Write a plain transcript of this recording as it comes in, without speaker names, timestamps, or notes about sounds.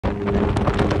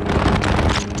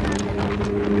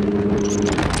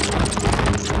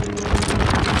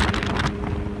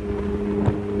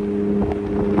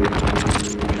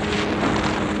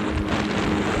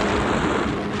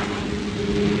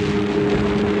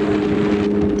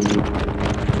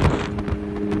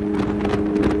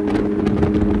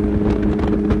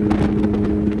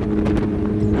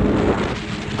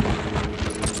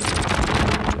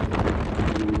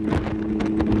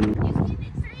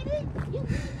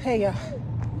Hey y'all,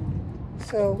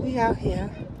 so we out here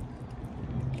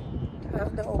out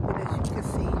in the open, as you can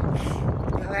see.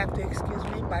 You'll have to excuse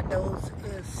me, my nose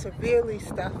is severely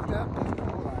stuffed up.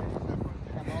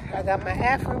 I got my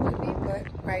afro with me, but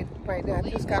right now I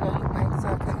just got off the bike, so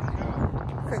I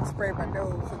couldn't spray my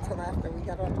nose until after we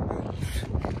got off the bike.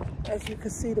 As you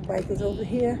can see, the bike is over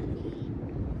here.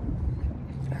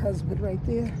 The husband right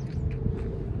there.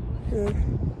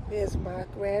 There's my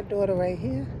granddaughter right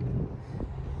here.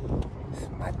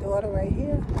 My daughter right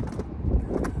here,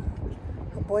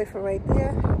 her boyfriend right there,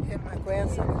 and my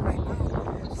grandson is right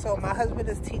there. So my husband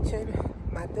is teaching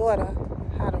my daughter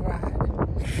how to ride.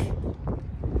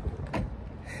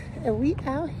 And we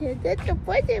out here. That's a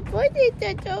buddy,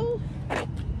 Jojo.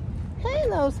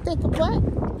 Hello, sticker butt.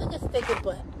 Look at sticker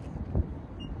butt.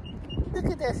 Look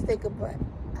at that sticker butt.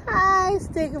 Hi,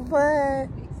 sticker butt.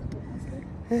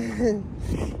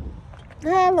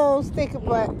 Hello, sticker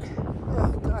butt.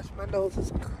 Oh gosh, my nose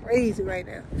is crazy right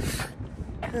now.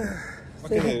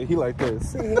 Okay, he like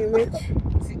this. Say hey, Rich.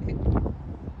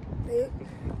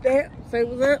 There, say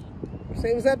what's up.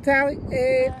 Say what's up, Tally.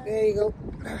 Hey, there you go.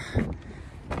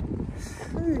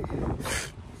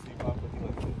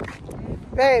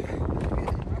 Babe,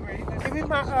 give me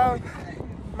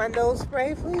my nose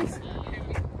spray, please.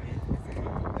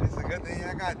 It's a good thing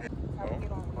I got that.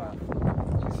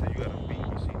 She said you got a beat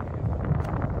machine.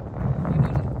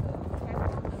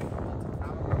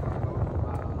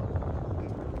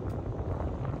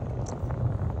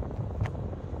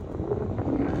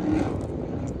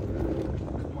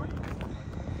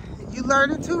 You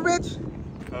learning too, Rich?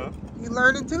 Huh? You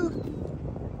learning too? I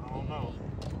don't know.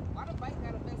 Why the bike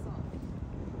got a vest on?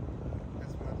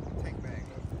 That's what the take bag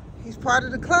up. He's part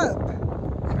of the club.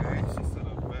 Man, she said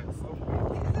a vest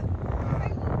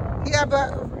somewhere. Yeah,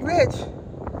 but Rich,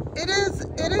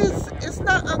 it's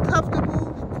not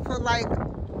uncomfortable for like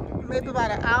maybe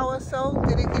about an hour or so.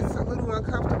 Then it gets a little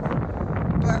uncomfortable.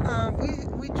 But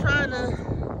we trying to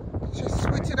just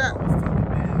switch it up.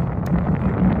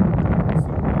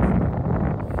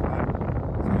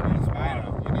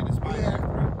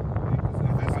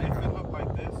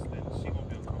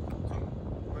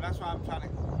 I'm trying to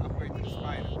upgrade to the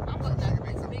Spider. I'm looking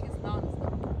at the biggest dogs.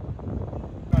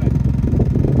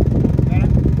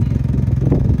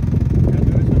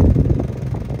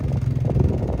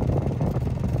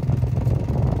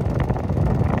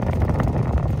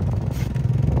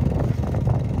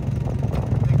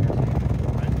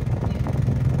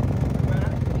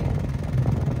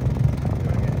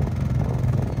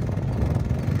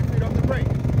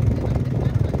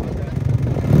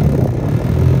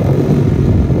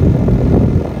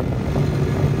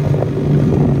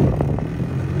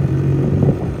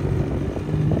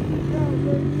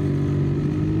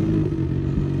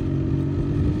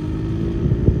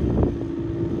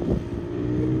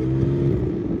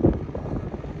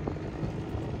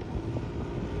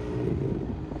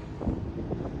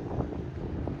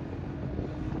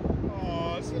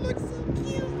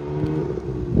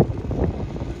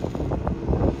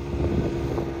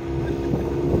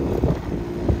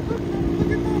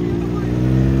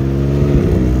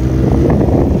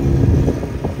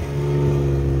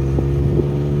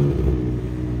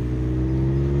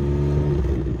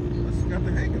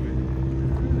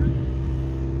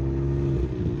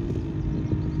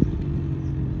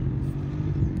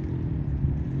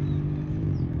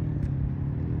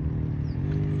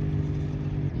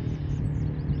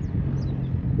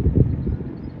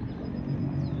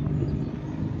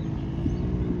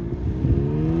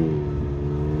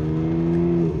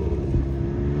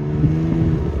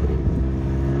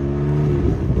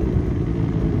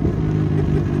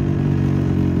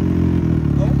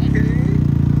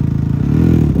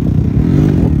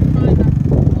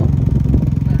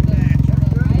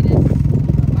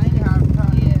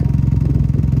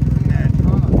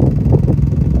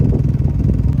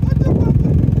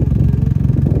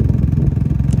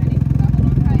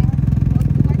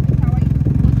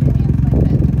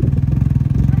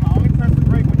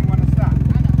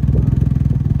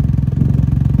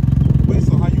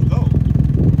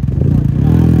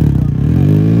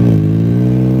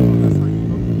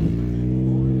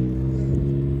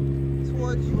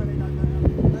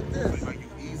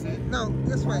 No,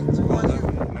 this way, towards you.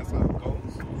 That's how it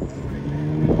goes.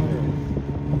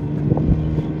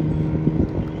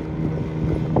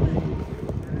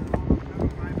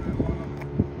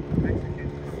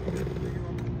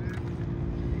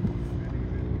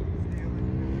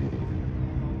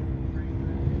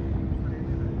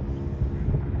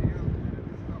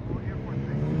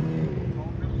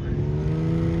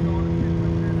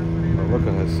 Look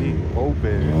at her seat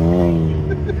open.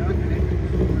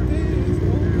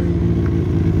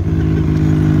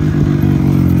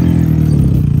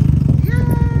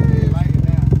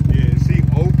 Yeah, she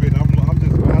open. I'm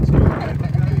just watching her.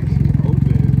 She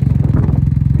open.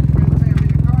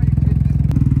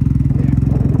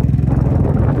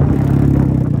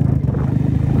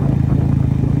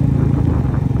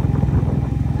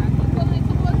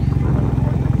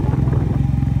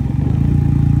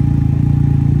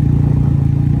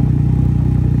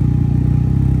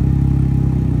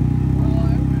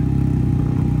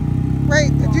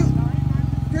 Wait,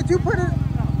 did you put it,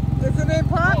 is it in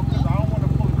park? Oh, because I don't want to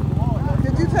pull it too hard.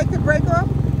 Did you take the brake off?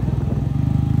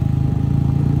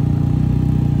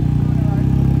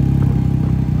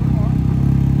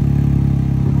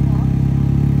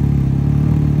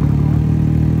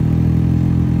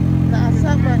 Nah,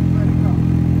 something.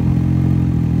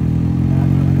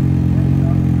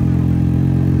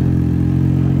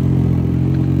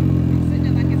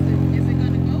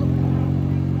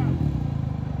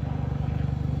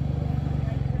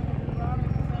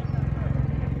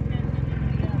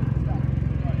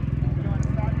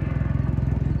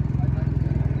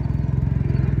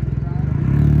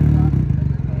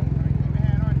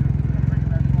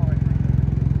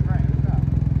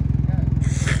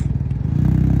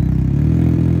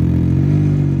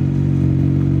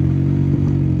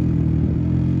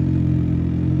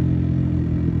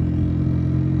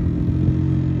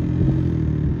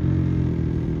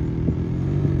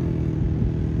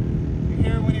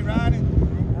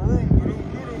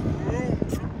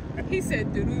 He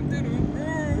said doo-doo doo-doo.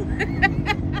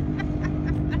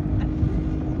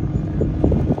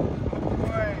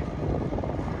 Boy.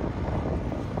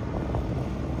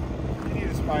 You need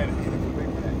a spider. You look too big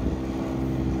for that.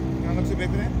 You don't look too big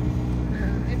for that?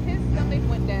 If his stomach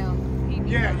went down, he'd be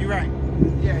Yeah, you're right.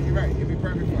 Yeah, you're right. It'd be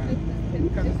perfect for him.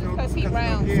 because he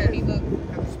round, so he look.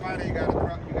 Because the spider, you got to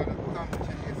thumb the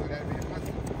chin here, so that'd be a plus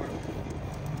for him.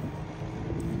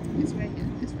 It's right here.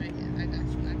 It's right here. I got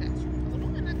you. I got you. Hold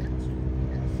on, I got you.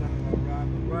 Something will ride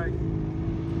the right.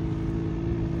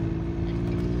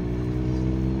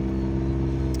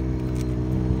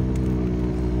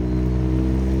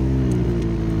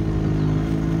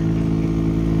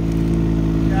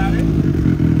 Got it?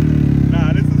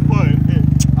 Nah, this is fun.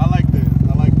 I like this.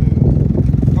 I like this.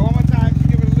 Go one more time. Just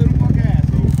give it a little more gas.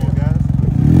 A little more gas.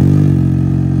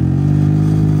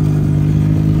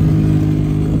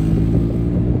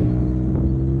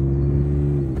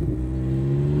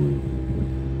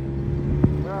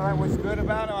 Well, what's good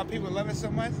about it? Why people love it so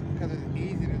much? Because it's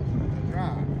easy to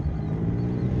drive.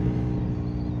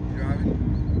 You driving?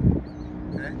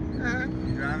 Okay.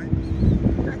 You driving?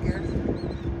 I guess.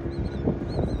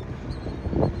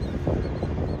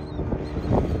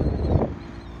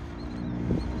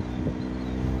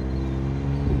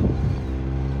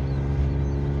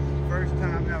 First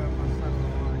time ever my son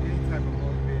was on any type of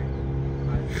motor vehicle.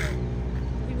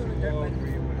 He was a dirt All bike.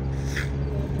 three of them.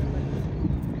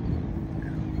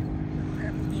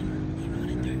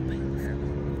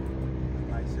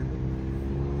 Bicycle.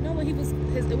 No, but it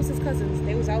was his cousins.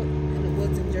 They was out in the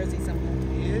woods in Jersey somewhere.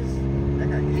 He is? That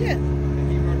guy is? Yeah.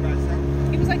 And he rode by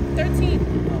himself? He was like 13.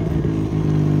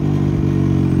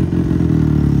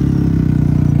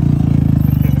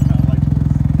 I like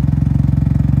this.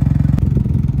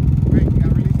 Brake, you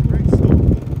gotta release the brakes.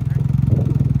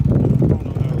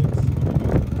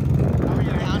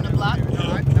 Down the block. No,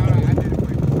 I did it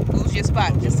for you. Lose your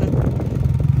spot. Just so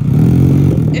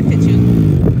it fit you.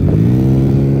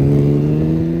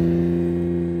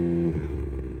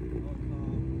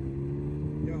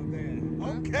 Yo, man.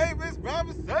 Okay, Miss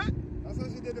Robinson. That's what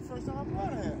she did the first time I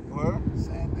brought her here. What?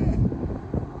 Same thing.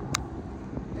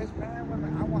 This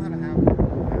man, I want her to have it.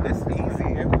 It's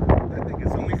easy. That thing is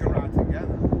so we can ride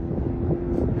together.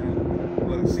 Yeah.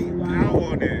 Look, she out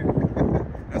on it.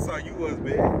 That's how you was,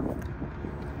 big.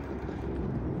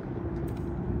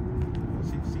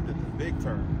 She did the big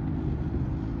turn.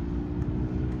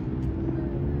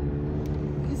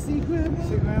 You see Grandma? You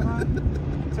see Grandma?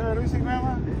 Turtle, you see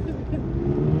Grandma?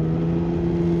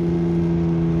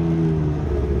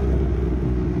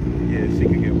 Yeah, she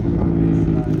could get one.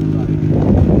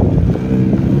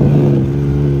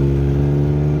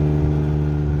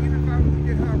 Even if I was to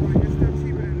get her one, you're still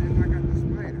cheaper than if I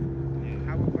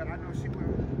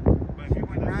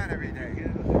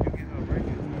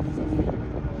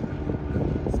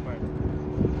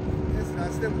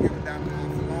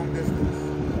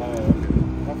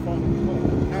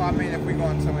we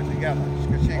going somewhere together.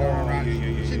 Because she ain't going around.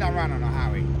 She's not riding on the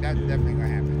highway. That's definitely gonna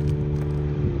happen.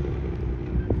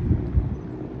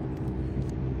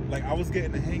 Like I was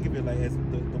getting the hang of it. Like as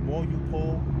the more you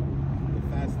pull, the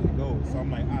faster it goes. So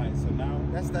I'm like, all right. So now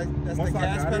that's the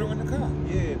gas pedal in the car.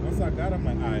 Yeah. Once I got it, I'm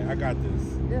like, all right, I got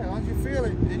this. Yeah. Once you feel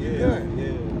it, then you're good.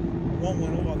 Yeah. One.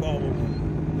 Oh my God. One.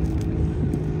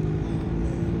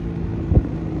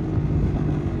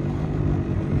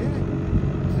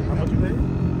 How much you pay?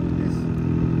 It's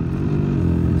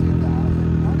 $2,000.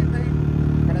 I only paid,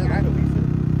 but I got to lease it.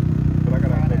 But I got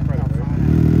to pay credit, right?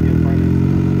 Yeah, finance.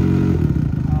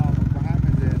 What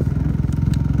happens is.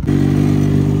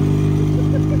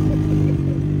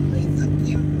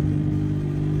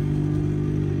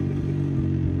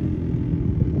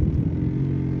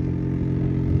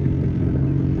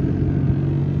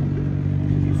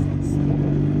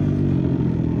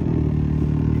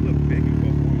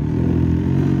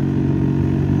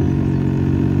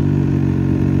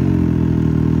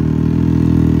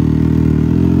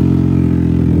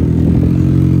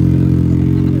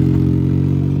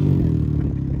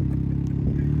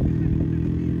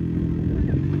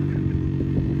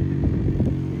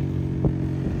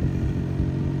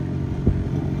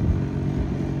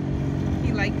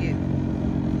 Like it.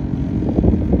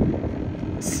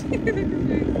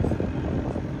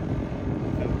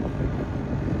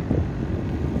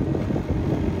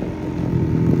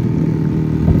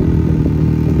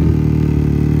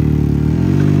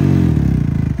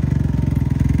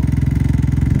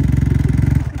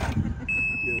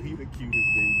 Yo, he the cutest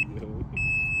baby, yo.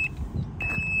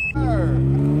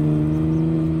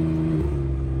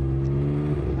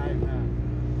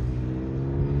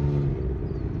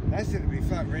 That should be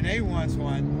fun. Renee wants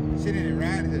one. She didn't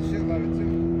ride it. She'll love it too.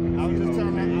 I was just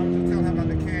telling her about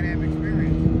the Can-Am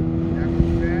experience. That was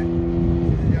bad.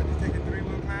 She said, y'all just take a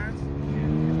 3-wheel class.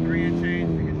 It's 3 and change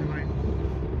to get your license.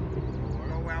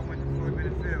 Go where I went to Floyd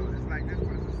Bennett Field. It's like this,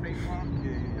 but it's a state park.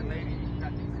 The lady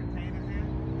got these containers in.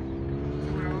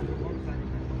 2 of those with motorcycles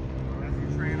in. That's you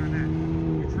train on that.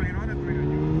 You train on the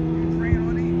 3-wheel. You train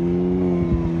on these.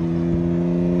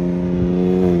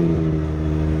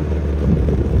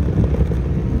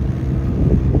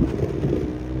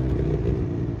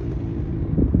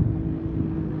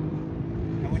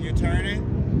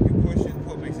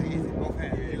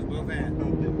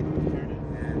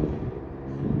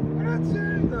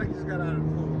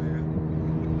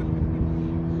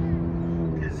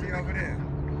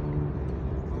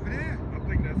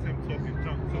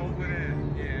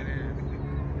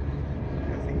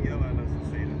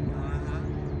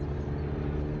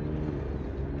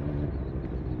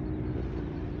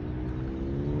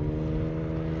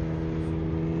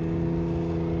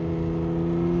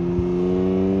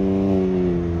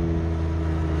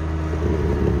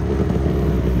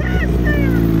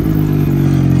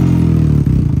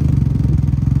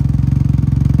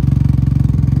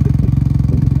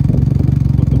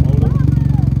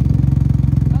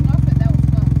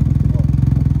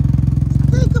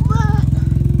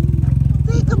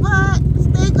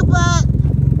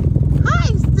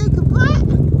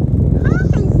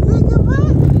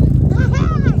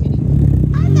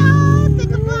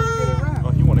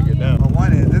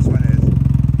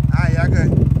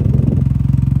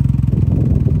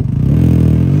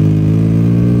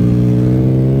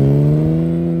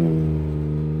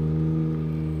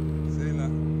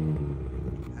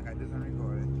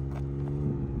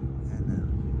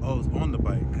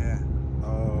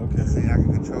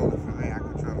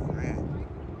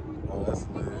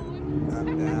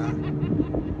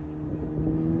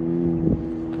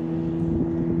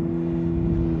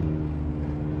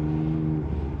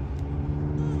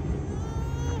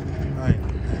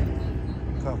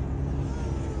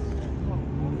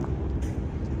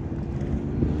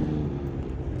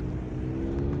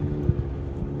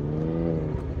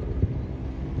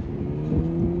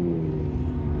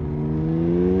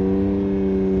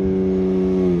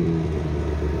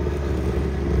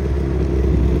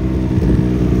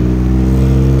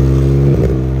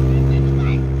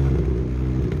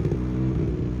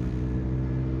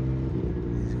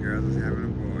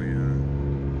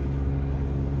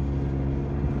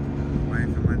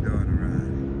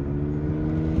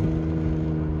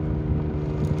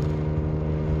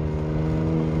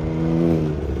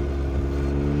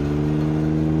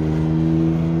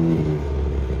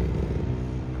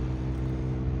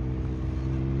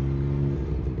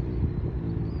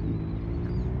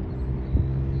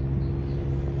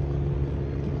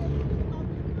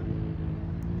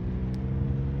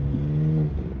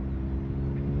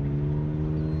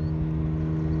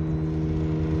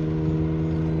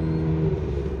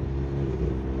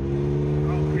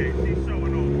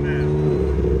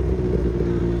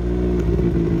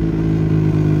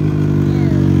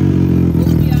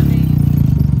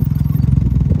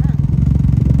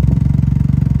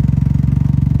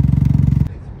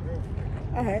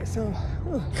 All right, so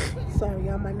sorry,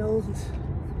 y'all. My nose is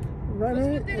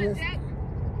running. What's for dinner, Jack?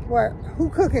 What? Who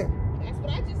cooking? That's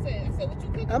what I just said. I said, what you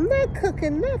cooking? I'm not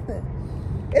cooking nothing.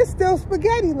 It's still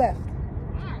spaghetti left.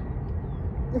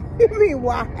 You mean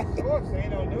why? Of course,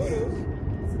 ain't no noodles.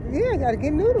 Yeah, I gotta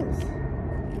get noodles.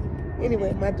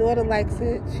 Anyway, my daughter likes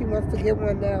it. She wants to get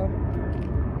one now.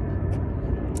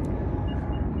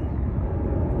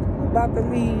 About to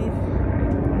leave.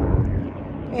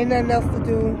 Ain't nothing else to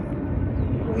do.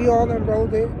 We all done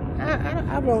rode it.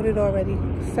 I rode it already. I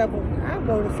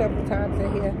rode it several times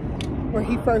in here when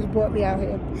he first brought me out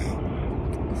here.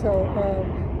 So,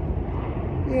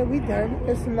 yeah, we done.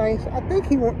 It's nice. I think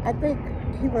he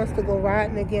wants to go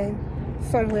riding again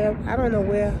somewhere. I don't know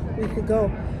where we could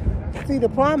go. See, the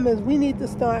problem is we need to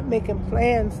start making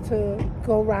plans to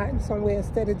go riding somewhere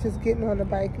instead of just getting on the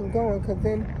bike and going, because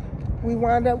then we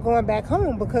wind up going back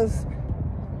home because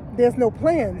there's no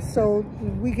plans. So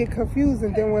we get confused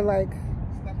and then we're like,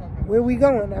 where we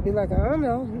going? I'd be like, I don't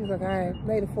know. He's like, all right,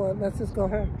 later for it. Let's just go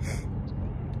home.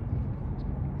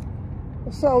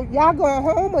 So y'all going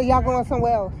home or y'all going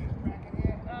somewhere else?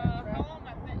 Home,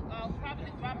 I think. I'll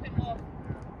probably drop him off.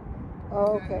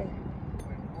 Oh, okay.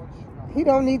 He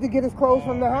don't need to get his clothes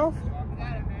from the house?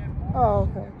 Oh,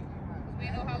 okay. We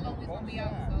know how long we're going to be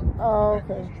out, so. Oh,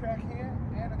 okay.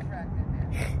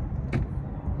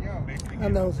 I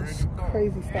know it's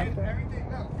crazy stuff there.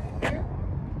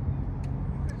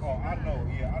 Oh, I know.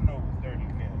 Yeah, I know it's dirty.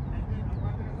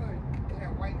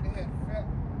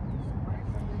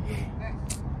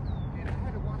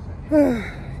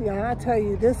 Yeah, I tell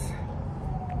you, this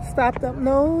stopped up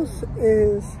nose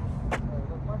is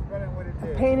a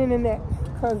pain in the neck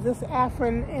because this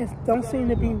Afrin don't seem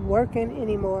to be working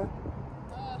anymore.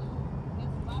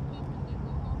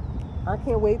 I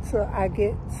can't wait till I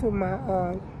get to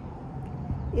my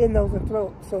ear, nose, and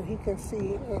throat so he can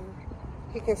see and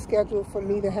he can schedule for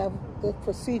me to have the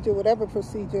procedure, whatever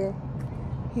procedure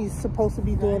he's supposed to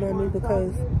be doing on me,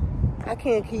 because I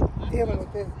can't keep dealing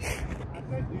with this.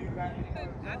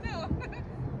 I know.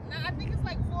 No, I think it's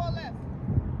like 4 left.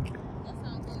 That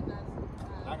sounds really nice.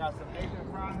 I got some eggs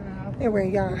and fries.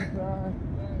 Anyway, y'all,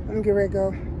 I'm gonna get ready to go.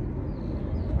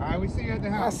 All right, we see you at the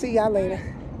house. I'll see y'all later.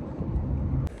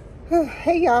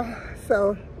 Hey, y'all.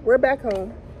 So we're back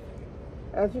home.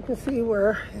 As you can see,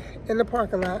 we're in the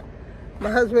parking lot. My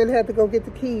husband had to go get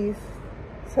the keys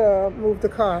to move the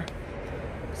car.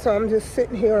 So I'm just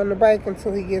sitting here on the bike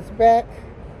until he gets back.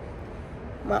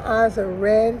 My eyes are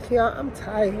red, y'all. I'm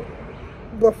tired.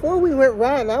 Before we went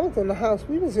riding, I was in the house.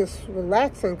 We was just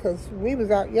relaxing because we was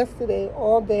out yesterday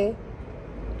all day.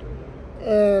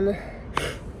 And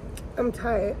I'm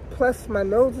tired. Plus, my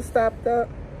nose is stopped up.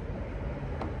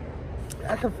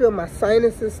 I can feel my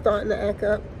sinuses starting to act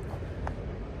up.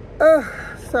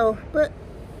 But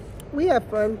we had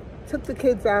fun. Took the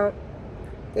kids out.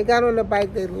 They got on the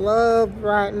bike. They love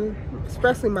riding,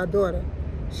 especially my daughter.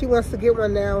 She wants to get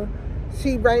one now.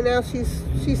 Right now she's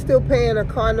still paying a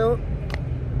car note,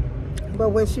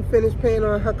 but when she finished paying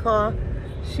on her car,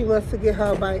 she wants to get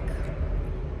her a bike.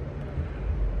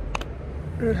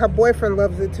 And her boyfriend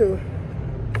loves it too.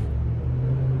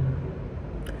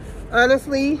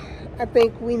 Honestly, I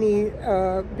think we need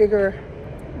a bigger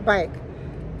bike.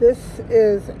 This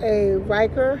is a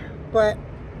Ryker, but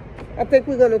I think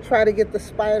we're gonna try to get the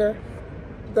Spider.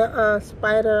 The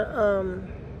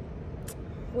Spider,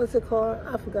 what's it called?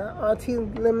 I forgot. RT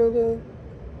Limited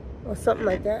or something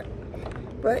like that.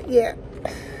 But yeah,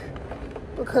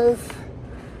 because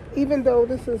even though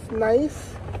this is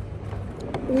nice,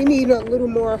 we need a little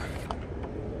more.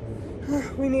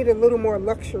 We need a little more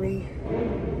luxury.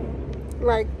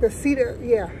 Like the Cedar,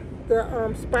 yeah,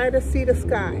 the Spider Cedar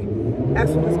Sky.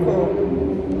 That's what it's called.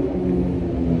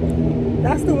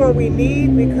 That's the one we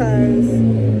need because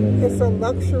it's a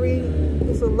luxury.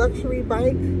 It's a luxury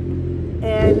bike.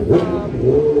 And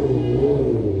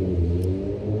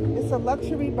it's a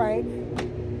luxury bike,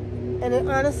 and it,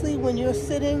 honestly, when you're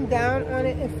sitting down on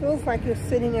it, it feels like you're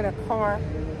sitting in a car.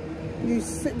 You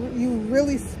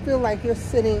really feel like you're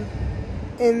sitting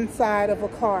inside of a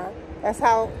car. That's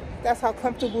how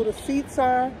comfortable the seats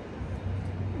are.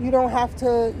 You don't have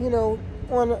to, you know,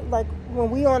 like when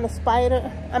we on the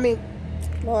Spider.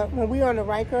 When we on the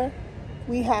Ryker,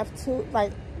 we have to,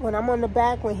 like, when I'm on the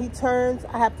back, when he turns,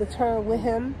 I have to turn with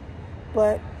him.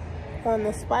 But on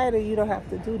the Spider, you don't have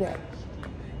to do that.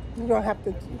 You don't have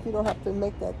to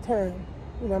make that turn.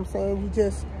 You know what I'm saying? You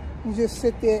just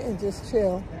sit there and just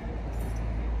chill.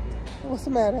 What's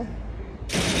the matter?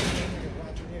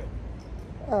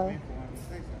 Oh.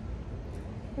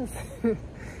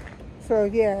 So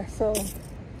yeah,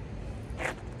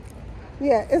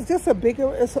 it's just a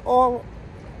bigger, it's all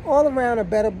all around a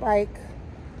better bike,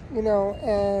 you know,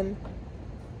 and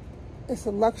it's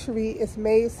a luxury. It's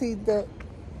made, this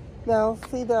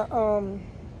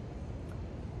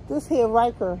here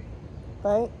Ryker,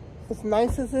 right? As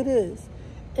nice as it is,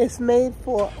 it's made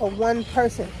for a one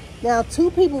person. Now,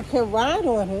 2 people can ride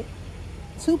on it.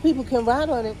 2 people can ride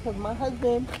on it because my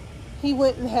husband, he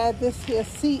went and had this here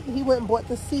seat. He went and bought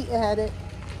the seat and had it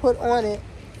put on it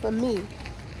for me.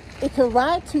 It can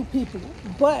ride 2 people,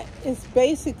 but it's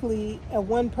basically a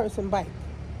one-person bike.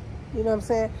 You know what I'm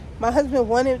saying? My husband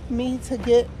wanted me to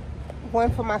get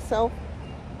one for myself.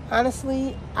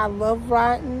 Honestly, I love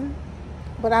riding,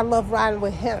 but I love riding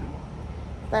with him.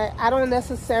 Like, I don't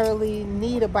necessarily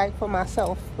need a bike for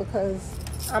myself because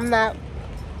I'm not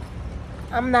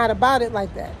about it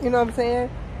like that. You know what I'm saying?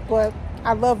 But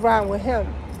I love riding with him,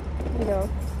 you know.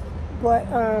 But,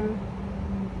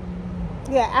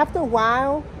 yeah, after a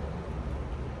while,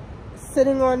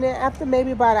 sitting on there, after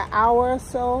maybe about an hour or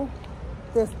so,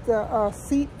 the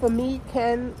seat for me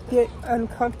can get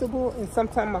uncomfortable and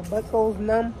sometimes my butt goes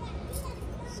numb.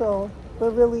 So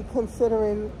we're really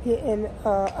considering getting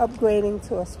upgrading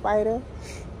to a Spider.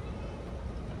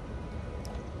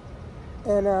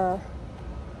 And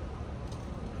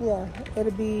yeah,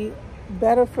 it'll be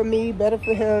better for me, better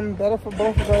for him, better for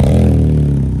both of us.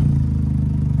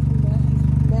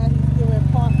 Now he's doing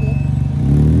parking.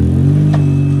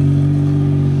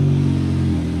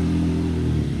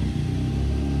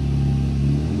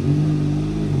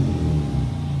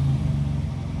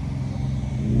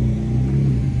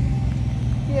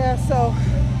 Yeah, so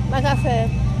like I said,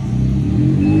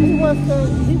 he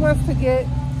wants to get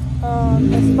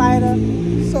a Spider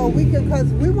so we can,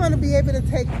 because we want to be able to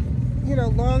take, you know,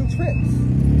 long trips.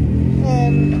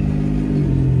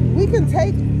 And we can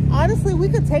take, honestly, we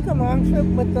could take a long trip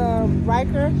with the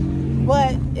Ryker,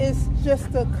 but it's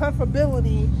just the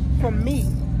comfortability for me.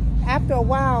 After a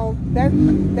while, that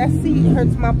seat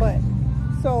hurts my butt.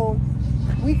 So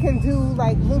we can do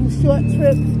like little short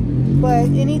trips, but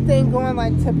anything going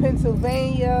like to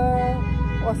Pennsylvania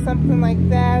or something like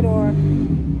that, or,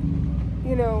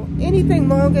 you know, anything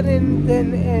longer than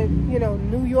you know,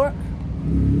 New York,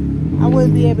 I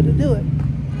wouldn't be able to do it.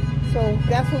 So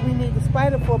that's what we need the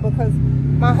Spider for, because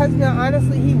my husband,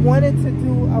 honestly, he wanted to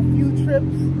do a few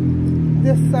trips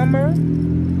this summer,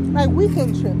 like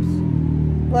weekend trips,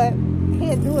 but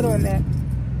can't do it on that.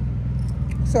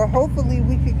 So hopefully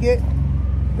we could get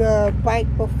the bike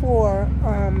before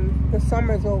the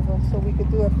summer's over, so we could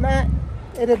do it. If not,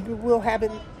 we'll have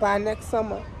it by next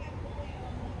summer.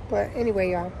 But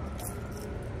anyway, y'all,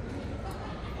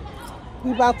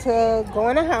 we about to go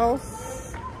in the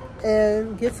house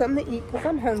and get something to eat because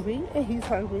I'm hungry and he's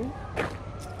hungry.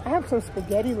 I have some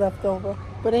spaghetti left over,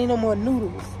 but ain't no more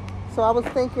noodles. So I was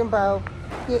thinking about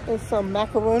getting some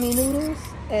macaroni noodles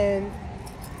and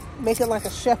making like a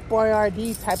Chef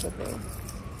Boyardee type of thing.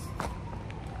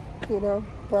 You know,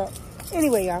 but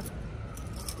anyway, y'all,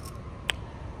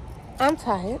 I'm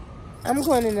tired. I'm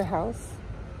going in the house.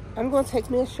 I'm going to take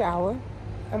me a shower.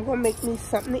 I'm going to make me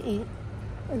something to eat,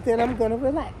 and then I'm going to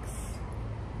relax.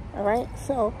 All right,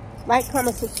 so like,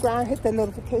 comment, subscribe, hit the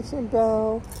notification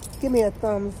bell, give me a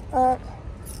thumbs up,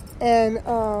 and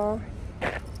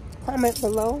comment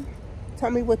below. Tell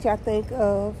me what y'all think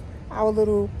of our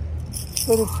little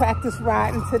practice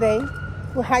riding today.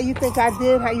 Well, how you think I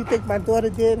did, how you think my daughter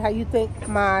did, how you think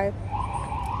my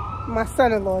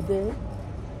son-in-law did,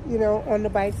 you know, on the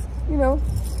bikes. You know,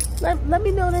 let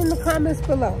me know in the comments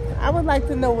below. I would like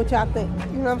to know what y'all think.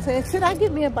 You know what I'm saying? Should I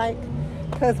get me a bike?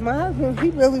 Because my husband,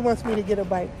 he really wants me to get a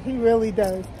bike. He really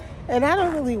does. And I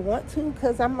don't really want to,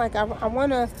 because I'm like, I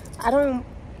don't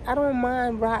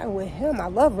mind riding with him. I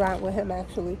love riding with him,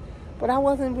 actually. But I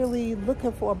wasn't really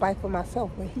looking for a bike for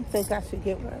myself, but he thinks I should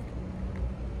get one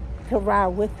to ride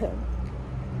with him.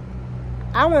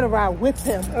 I want to ride with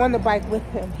him, on the bike with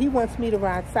him. He wants me to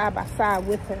ride side by side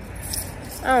with him.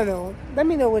 I don't know. Let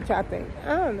me know what y'all think.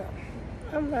 I don't know.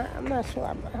 I'm not sure.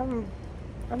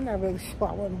 I'm not really sure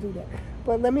I want to do that.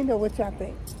 But let me know what y'all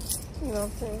think. You know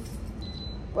what I'm saying?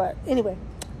 But anyway,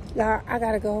 y'all, I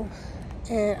gotta go,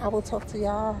 and I will talk to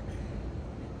y'all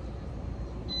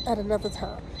at another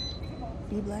time.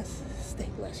 Be blessed. Stay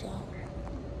blessed, y'all.